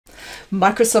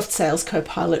Microsoft Sales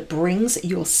Copilot brings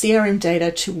your CRM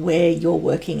data to where you're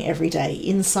working every day,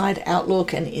 inside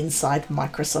Outlook and inside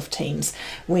Microsoft Teams.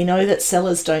 We know that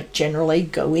sellers don't generally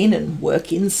go in and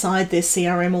work inside their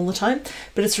CRM all the time,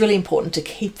 but it's really important to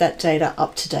keep that data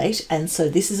up to date, and so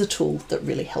this is a tool that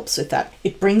really helps with that.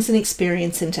 It brings an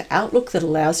experience into Outlook that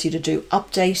allows you to do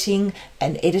updating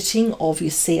and editing of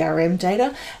your CRM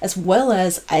data, as well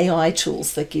as AI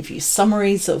tools that give you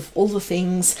summaries of all the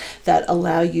things that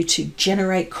allow you to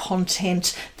generate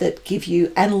content, that give you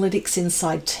analytics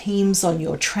inside Teams on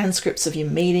your transcripts of your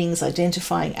meetings,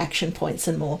 identifying action points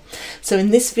and more. So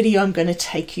in this video, I'm going to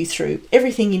take you through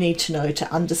everything you need to know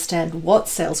to understand what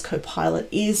Sales Copilot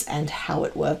is and how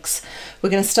it works. We're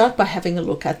going to start by having a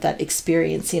look at that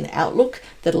experience in Outlook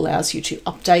that allows you to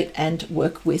update and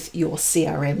work with your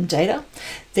CRM data.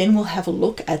 Then we'll have a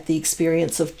look at the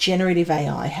experience of generative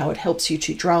AI, how it helps you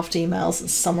to draft emails and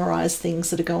summarize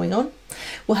things that are going on.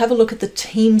 We'll have a look at the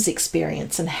Teams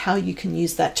experience and how you can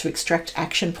use that to extract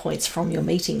action points from your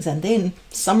meetings and then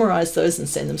summarize those and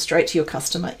send them straight to your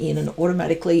customer in an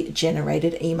automatically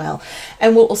generated email.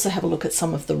 And we'll also have a look at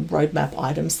some of the roadmap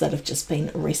items that have just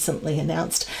been recently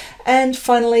announced. And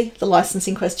finally, the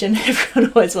licensing question.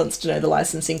 Everyone always wants to know the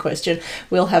licensing question.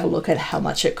 We'll have a look at how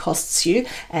much it costs you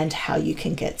and how you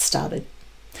can get started.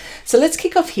 So let's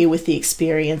kick off here with the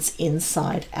experience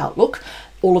inside Outlook.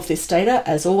 All of this data,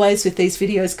 as always with these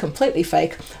videos, completely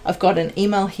fake. I've got an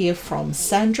email here from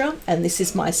Sandra, and this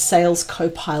is my Sales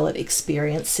Copilot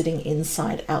experience sitting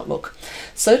inside Outlook.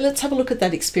 So let's have a look at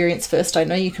that experience first. I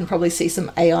know you can probably see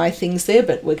some AI things there,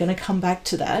 but we're going to come back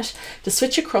to that to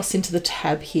switch across into the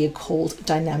tab here called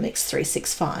Dynamics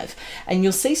 365. And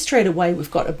you'll see straight away we've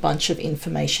got a bunch of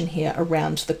information here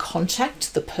around the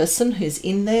contact, the person who's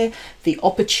in there, the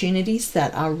opportunities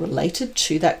that are related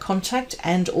to that contact,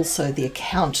 and also the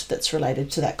account that's related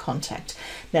to that contact.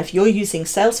 Now, if you're using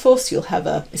Salesforce, you'll have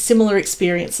a similar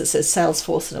experience that says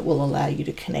Salesforce, and it will allow you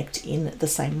to connect in the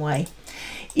same way.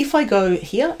 If I go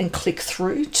here and click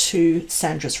through to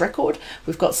Sandra's record,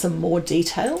 we've got some more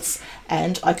details,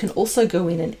 and I can also go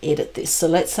in and edit this. So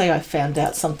let's say I found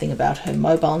out something about her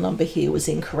mobile number here was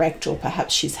incorrect, or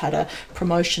perhaps she's had a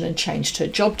promotion and changed her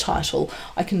job title.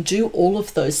 I can do all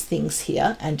of those things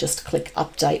here and just click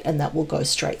update, and that will go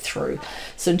straight through.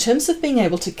 So in terms of being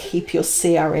able to keep your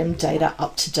CRM data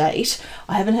up to date,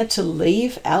 I haven't had to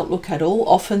leave Outlook at all.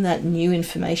 Often that new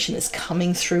information is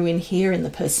coming through in here in the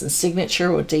person's signature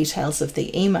or details of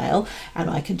the email, and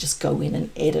I can just go in and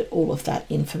edit all of that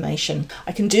information.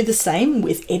 I can do the same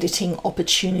with editing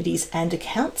opportunities and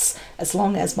accounts, as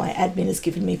long as my admin has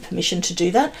given me permission to do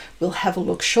that. We'll have a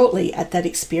look shortly at that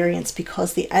experience,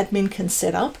 because the admin can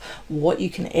set up what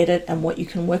you can edit and what you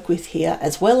can work with here,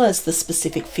 as well as the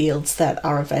specific fields that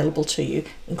are available to you,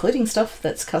 including stuff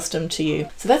that's custom to you.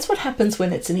 So that's what happens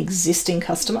when it's an existing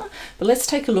customer. But let's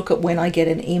take a look at when I get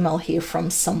an email here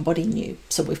from somebody new.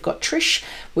 So we've got Trish,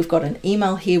 we've got an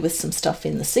email here with some stuff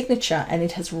in the signature, and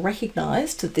it has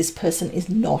recognized that this person is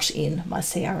not in my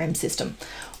CRM system.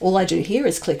 All I do here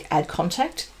is click add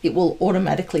contact. It will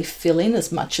automatically fill in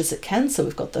as much as it can. So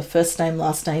we've got the first name,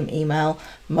 last name, email,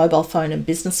 mobile phone and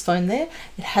business phone there.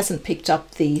 It hasn't picked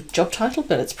up the job title,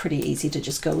 but it's pretty easy to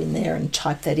just go in there and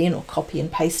type that in or copy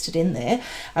and paste it in there.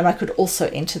 And I could also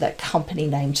enter that company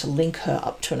name to link her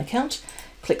up to an account.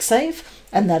 Click save,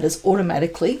 and that has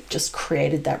automatically just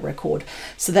created that record.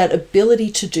 So that ability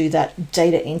to do that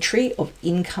data entry of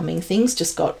incoming things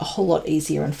just got a whole lot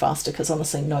easier and faster, because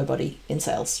honestly, nobody in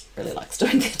sales really likes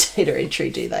doing the data entry,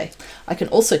 do they? I can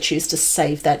also choose to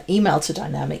save that email to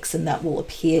Dynamics, and that will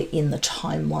appear in the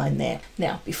timeline there.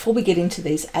 Now, before we get into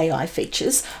these AI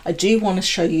features, I do want to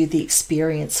show you the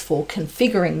experience for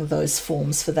configuring those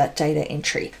forms for that data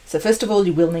entry. So first of all,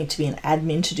 you will need to be an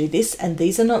admin to do this, and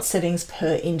these are not settings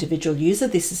per individual user.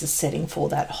 This is a setting for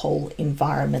that whole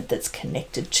environment that's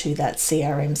connected to that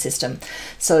CRM system.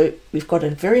 So we've got a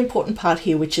very important part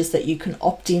here, which is that you can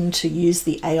opt in to use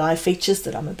the AI features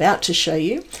that I'm about to show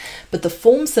you. But the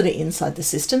forms that are inside the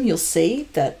system, you'll see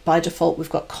that by default, we've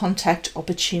got contact,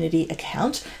 opportunity,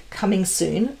 account. Coming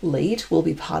soon, lead will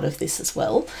be part of this as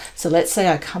well. So let's say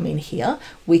I come in here,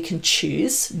 we can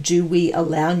choose, do we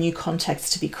allow new contacts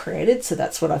to be created? So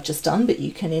that's what I've just done, but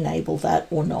you can enable that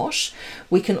or not.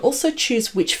 We can also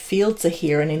choose which fields are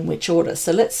here and in which order.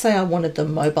 So let's say I wanted the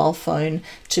mobile phone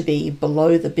to be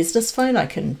below the business phone. I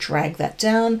can drag that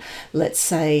down. Let's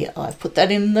say I've put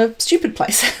that in the stupid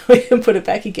place. We can put it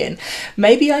back again.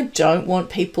 Maybe I don't want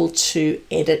people to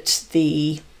edit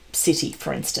the city,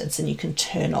 for instance, and you can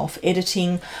turn off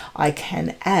editing. I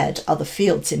can add other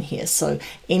fields in here. So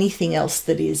anything else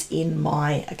that is in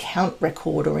my account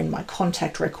record or in my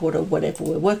contact record or whatever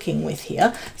we're working with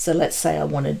here. So let's say I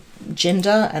wanted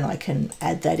gender, and I can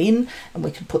add that in, and we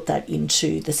can put that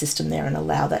into the system there and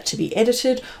allow that to be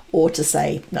edited, or to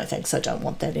say, no thanks, I don't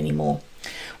want that anymore.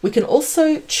 We can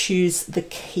also choose the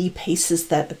key pieces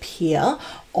that appear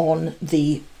on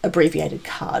the abbreviated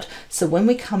card. So when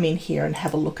we come in here and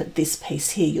have a look at this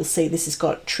piece here, you'll see this has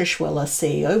got Trish Weller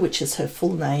CEO, which is her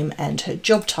full name and her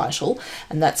job title,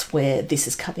 and that's where this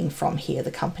is coming from here,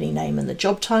 the company name and the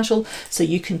job title. So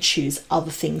you can choose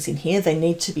other things in here. They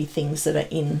need to be things that are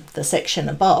in the section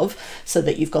above so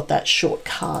that you've got that short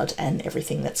card and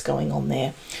everything that's going on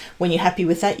there. When you're happy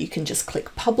with that, you can just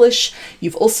click publish.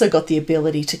 You've also got the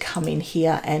ability to come in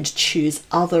here and choose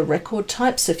other record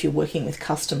types. So if you're working with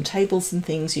custom tables and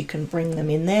things, you can bring them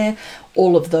in there.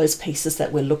 All of those pieces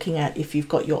that we're looking at, if you've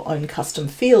got your own custom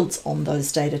fields on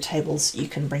those data tables, you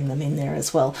can bring them in there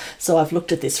as well. So I've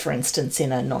looked at this, for instance,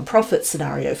 in a non-profit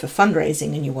scenario for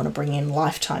fundraising, and you want to bring in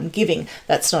lifetime giving.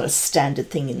 That's not a standard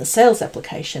thing in the sales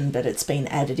application, but it's been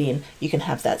added in. You can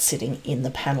have that sitting in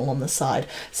the panel on the side.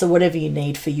 So whatever you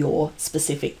need for your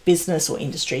specific business or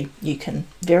industry, you can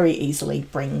very easily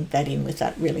bring that in with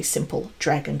that really simple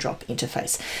drag and drop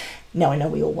interface. Now I know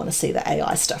we all want to see the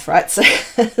AI stuff, right? So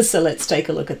let's take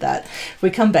a look at that. We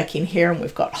come back in here and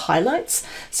we've got highlights.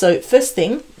 So first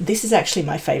thing, this is actually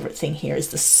my favorite thing here,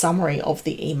 is the summary of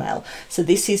the email. So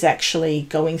this is actually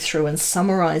going through and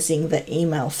summarizing the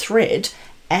email thread,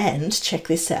 and check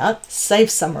this out, save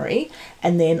summary,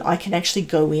 and then I can actually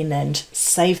go in and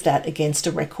save that against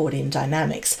a record in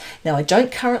Dynamics. Now I don't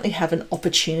currently have an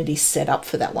opportunity set up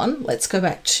for that one. Let's go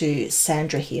back to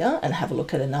Sandra here and have a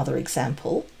look at another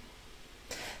example.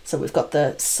 So we've got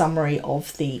the summary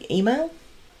of the email.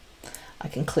 I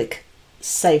can click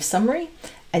Save Summary,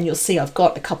 and you'll see I've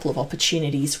got a couple of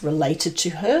opportunities related to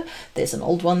her. There's an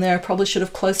old one there I probably should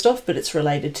have closed off, but it's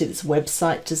related to this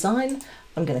website design.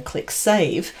 I'm going to click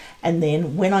Save, and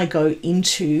then when I go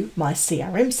into my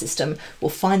CRM system, we'll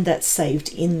find that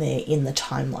saved in there in the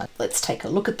timeline. Let's take a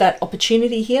look at that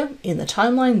opportunity here in the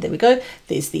timeline. There we go.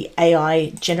 There's the AI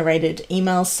generated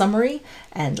email summary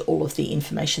and all of the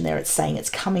information there. It's saying it's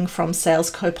coming from Sales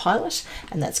Copilot,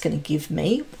 and that's going to give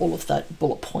me all of the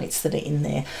bullet points that are in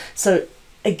there. So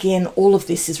again, all of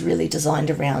this is really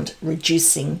designed around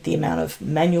reducing the amount of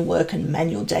manual work and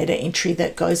manual data entry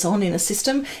that goes on in a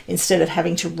system, instead of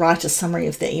having to write a summary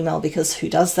of the email, because who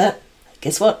does that?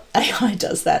 Guess what? AI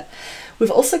does that. We've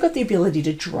also got the ability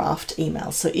to draft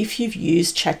emails. So if you've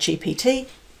used ChatGPT,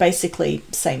 basically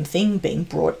same thing being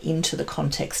brought into the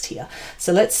context here.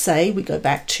 So let's say we go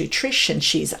back to Trish and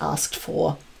she's asked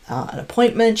for an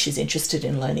appointment, she's interested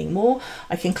in learning more.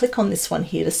 I can click on this one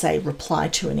here to say reply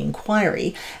to an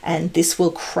inquiry, and this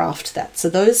will craft that. So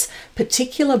those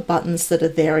particular buttons that are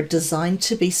there are designed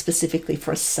to be specifically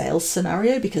for a sales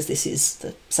scenario, because this is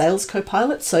the Sales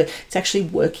Copilot. So it's actually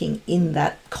working in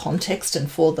that context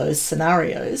and for those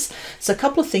scenarios. So a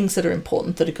couple of things that are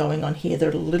important that are going on here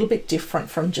that are a little bit different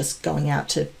from just going out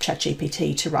to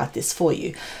ChatGPT to write this for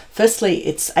you. Firstly,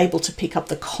 it's able to pick up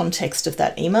the context of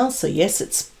that email. So yes,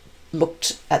 it's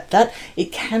looked at that.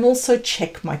 It can also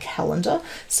check my calendar.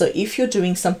 So if you're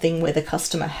doing something where the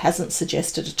customer hasn't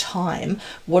suggested a time,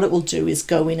 what it will do is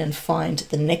go in and find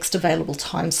the next available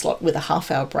time slot with a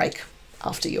half-hour break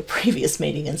after your previous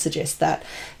meeting and suggest that.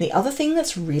 The other thing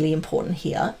that's really important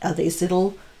here are these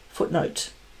little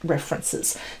footnote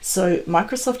references. So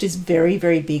Microsoft is very,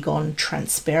 very big on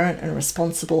transparent and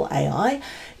responsible AI.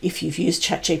 If you've used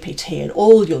ChatGPT at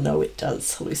all, you'll know it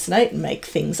does hallucinate and make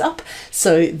things up.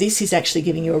 So this is actually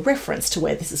giving you a reference to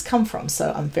where this has come from.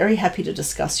 So I'm very happy to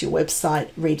discuss your website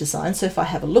redesign. So if I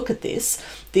have a look at this,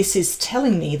 this is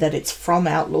telling me that it's from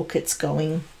Outlook. It's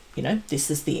going, you know, this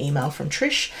is the email from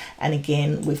Trish. And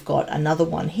again, we've got another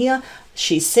one here.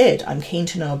 She said, I'm keen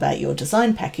to know about your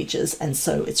design packages, and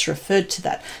so it's referred to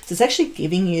that. So it's actually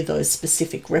giving you those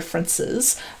specific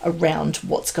references around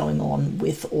what's going on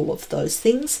with all of those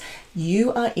things.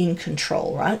 You are in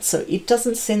control, right? So it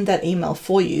doesn't send that email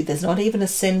for you. There's not even a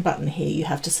send button here. You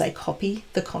have to say copy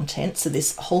the content. So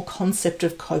this whole concept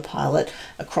of Copilot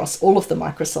across all of the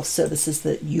Microsoft services,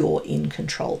 that you're in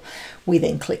control. We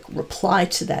then click reply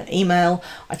to that email.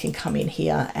 I can come in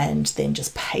here and then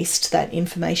just paste that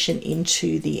information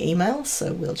into the email.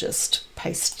 So we'll just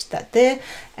paste that there,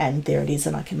 and there it is,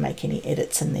 and I can make any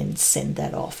edits and then send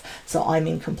that off. So I'm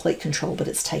in complete control, but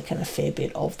it's taken a fair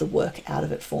bit of the work out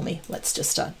of it for me. Let's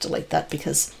just delete that,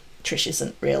 because Trish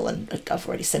isn't real, and I've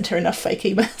already sent her enough fake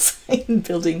emails in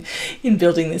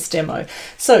building this demo.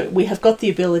 So we have got the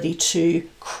ability to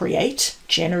create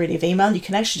generative email. You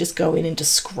can actually just go in and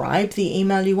describe the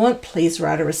email you want. Please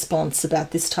write a response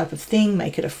about this type of thing,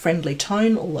 make it a friendly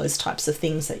tone, all those types of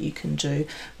things that you can do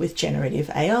with generative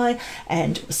AI,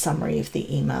 and a summary of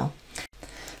the email.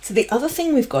 So the other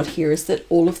thing we've got here is that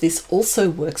all of this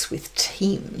also works with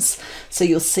Teams. So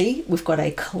you'll see we've got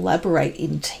a collaborate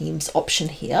in Teams option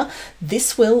here.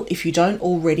 This will, if you don't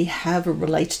already have a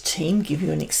related team, give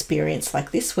you an experience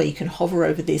like this where you can hover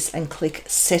over this and click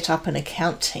set up an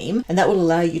account team, and that will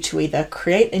allow you to either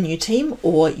create a new team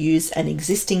or use an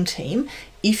existing team.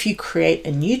 If you create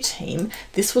a new team,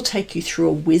 this will take you through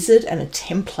a wizard and a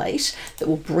template that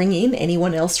will bring in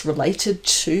anyone else related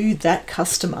to that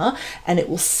customer, and it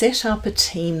will set up a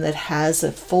team that has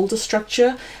a folder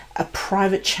structure, a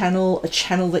private channel, a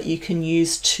channel that you can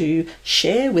use to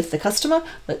share with the customer.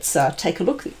 Let's take a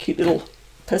look. The cute little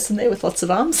person there with lots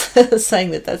of arms saying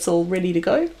that that's all ready to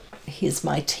go. Here's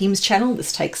my Teams channel.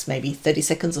 This takes maybe 30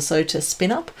 seconds or so to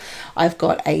spin up. I've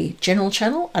got a general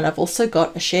channel, and I've also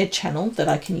got a shared channel that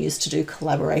I can use to do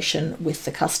collaboration with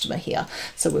the customer here.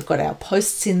 So we've got our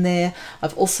posts in there.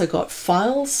 I've also got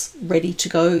files ready to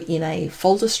go in a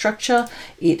folder structure.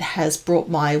 It has brought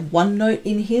my OneNote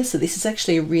in here. So this is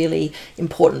actually a really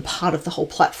important part of the whole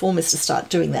platform, is to start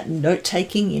doing that note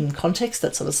taking in context.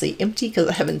 That's obviously empty because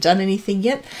I haven't done anything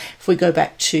yet. If we go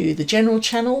back to the general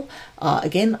channel,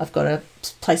 again, I've got a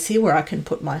place here where I can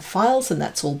put my files, and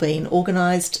that's all been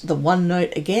organized. The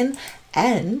OneNote again,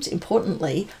 and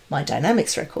importantly, my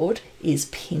Dynamics record is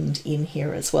pinned in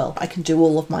here as well. I can do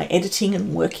all of my editing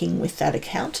and working with that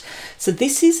account. So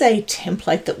this is a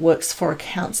template that works for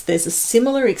accounts. There's a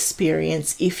similar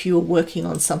experience if you're working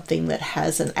on something that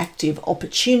has an active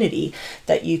opportunity,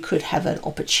 that you could have an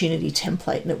opportunity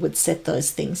template and it would set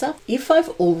those things up. If I've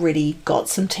already got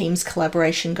some Teams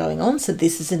collaboration going on, so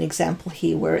this is an example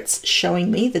here where it's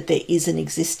showing me that there is an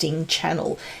existing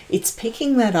channel. It's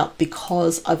picking that up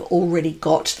because I've already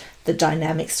got the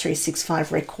Dynamics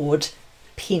 365 record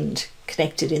pinned,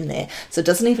 connected in there. So it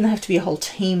doesn't even have to be a whole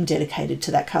team dedicated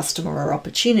to that customer or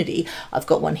opportunity. I've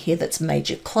got one here that's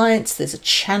major clients. There's a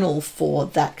channel for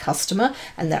that customer,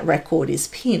 and that record is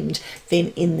pinned.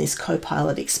 Then in this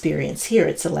Copilot experience here,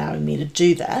 it's allowing me to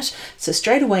do that. So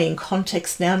straight away in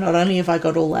context now, not only have I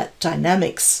got all that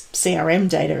Dynamics CRM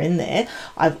data in there,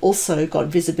 I've also got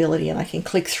visibility, and I can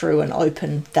click through and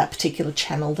open that particular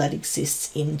channel that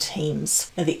exists in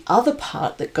Teams. Now the other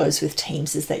part that goes with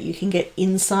Teams is that you can get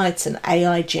insights and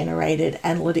AI generated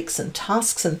analytics and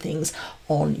tasks and things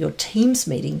on your Teams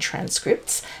meeting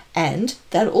transcripts, and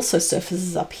that also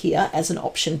surfaces up here as an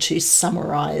option to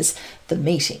summarize the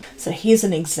meeting. So here's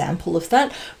an example of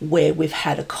that, where we've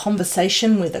had a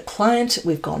conversation with a client,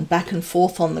 we've gone back and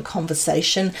forth on the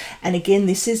conversation, and again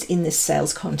this is in this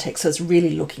sales context, so it's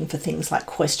really looking for things like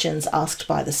questions asked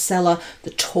by the seller, the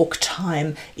talk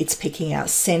time, it's picking out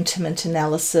sentiment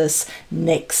analysis,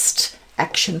 next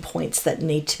action points that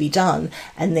need to be done,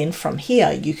 and then from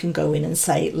here you can go in and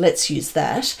say let's use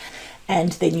that,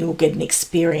 and then you'll get an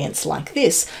experience like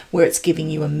this where it's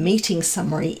giving you a meeting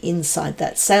summary inside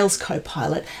that sales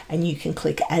Copilot, and you can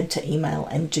click add to email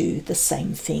and do the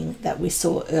same thing that we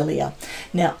saw earlier.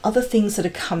 Now other things that are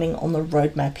coming on the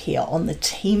roadmap here on the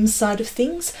team side of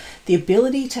things, the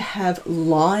ability to have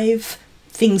live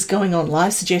things going on,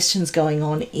 live suggestions going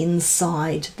on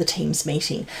inside the Teams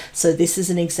meeting. So this is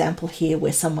an example here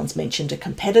where someone's mentioned a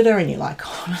competitor and you're like,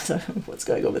 oh, what's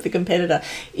going on with the competitor?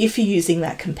 If you're using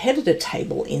that competitor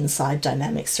table inside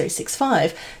Dynamics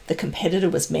 365, the competitor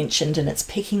was mentioned and it's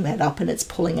picking that up and it's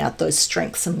pulling out those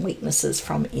strengths and weaknesses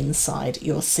from inside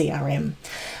your CRM.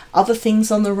 Other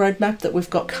things on the roadmap that we've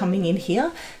got coming in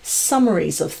here,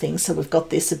 summaries of things. So we've got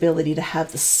this ability to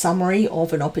have the summary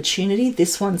of an opportunity.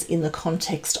 This one's in the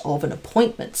context of an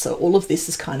appointment. So all of this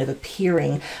is kind of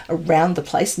appearing around the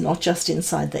place, not just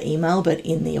inside the email, but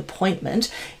in the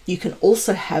appointment. You can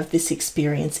also have this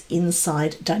experience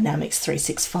inside Dynamics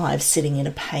 365 sitting in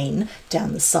a pane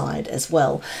down the side as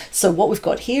well. So what we've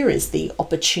got here is the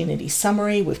opportunity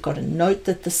summary. We've got a note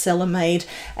that the seller made,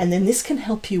 and then this can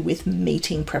help you with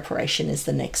meeting preparation is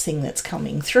the next thing that's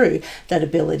coming through. That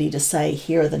ability to say,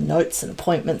 here are the notes and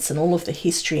appointments and all of the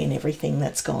history and everything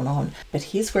that's gone on. But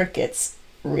here's where it gets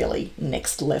really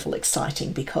next level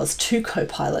exciting because 2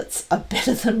 Copilots are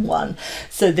better than 1.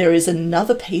 So there is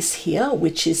another piece here,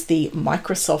 which is the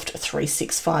Microsoft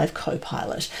 365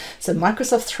 Copilot. So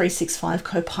Microsoft 365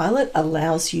 Copilot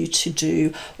allows you to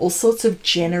do all sorts of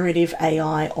generative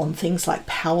AI on things like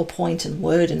PowerPoint and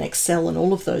Word and Excel and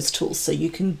all of those tools. So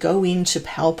you can go into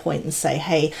PowerPoint and say,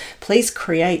 hey, please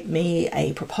create me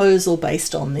a proposal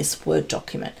based on this Word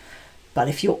document. But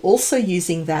if you're also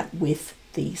using that with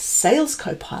the Sales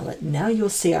Copilot, now your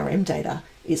CRM data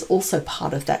is also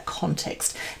part of that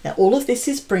context. Now, all of this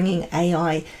is bringing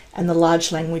AI and the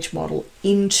large language model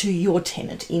into your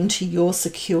tenant, into your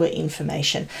secure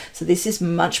information. So this is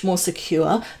much more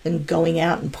secure than going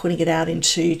out and putting it out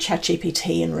into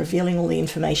ChatGPT and revealing all the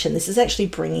information. This is actually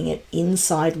bringing it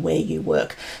inside where you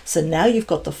work. So now you've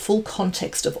got the full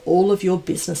context of all of your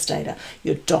business data,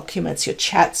 your documents, your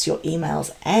chats, your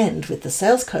emails, and with the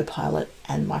Sales Copilot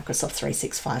and Microsoft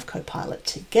 365 Copilot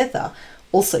together,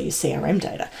 also your CRM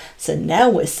data. So now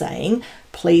we're saying,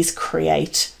 please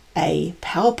create a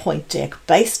PowerPoint deck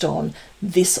based on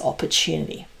this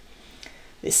opportunity.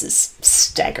 This is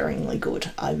staggeringly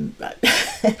good.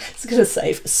 It's going to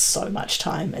save so much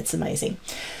time. It's amazing.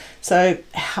 So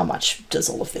how much does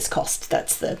all of this cost?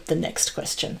 That's the next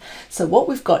question. So what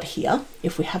we've got here,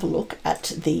 if we have a look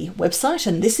at the website,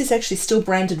 and this is actually still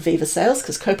branded Viva Sales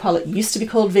because Copilot used to be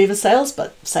called Viva Sales,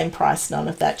 but same price, none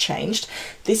of that changed.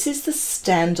 This is the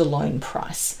standalone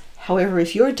price. However,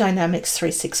 if you're a Dynamics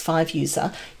 365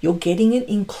 user, you're getting it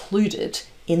included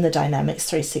in the Dynamics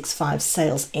 365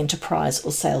 Sales Enterprise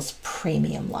or Sales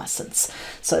Premium license.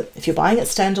 So if you're buying it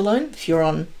standalone, if you're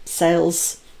on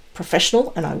Sales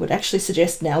Professional, and I would actually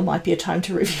suggest now might be a time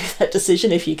to review that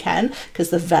decision if you can, because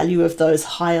the value of those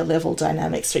higher level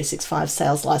Dynamics 365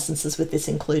 sales licenses with this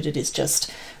included is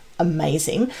just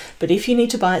amazing. But if you need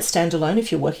to buy it standalone,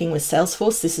 if you're working with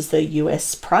Salesforce, this is the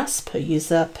US price per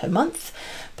user per month.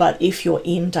 But if you're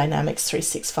in Dynamics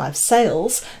 365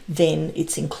 Sales, then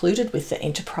it's included with the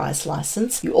enterprise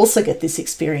license. You also get this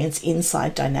experience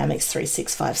inside Dynamics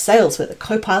 365 Sales, where the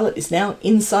Copilot is now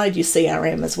inside your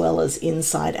CRM as well as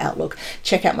inside Outlook.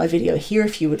 Check out my video here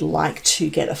if you would like to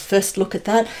get a first look at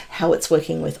that, how it's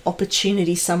working with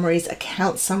opportunity summaries,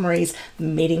 account summaries,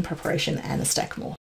 meeting preparation, and a stack more.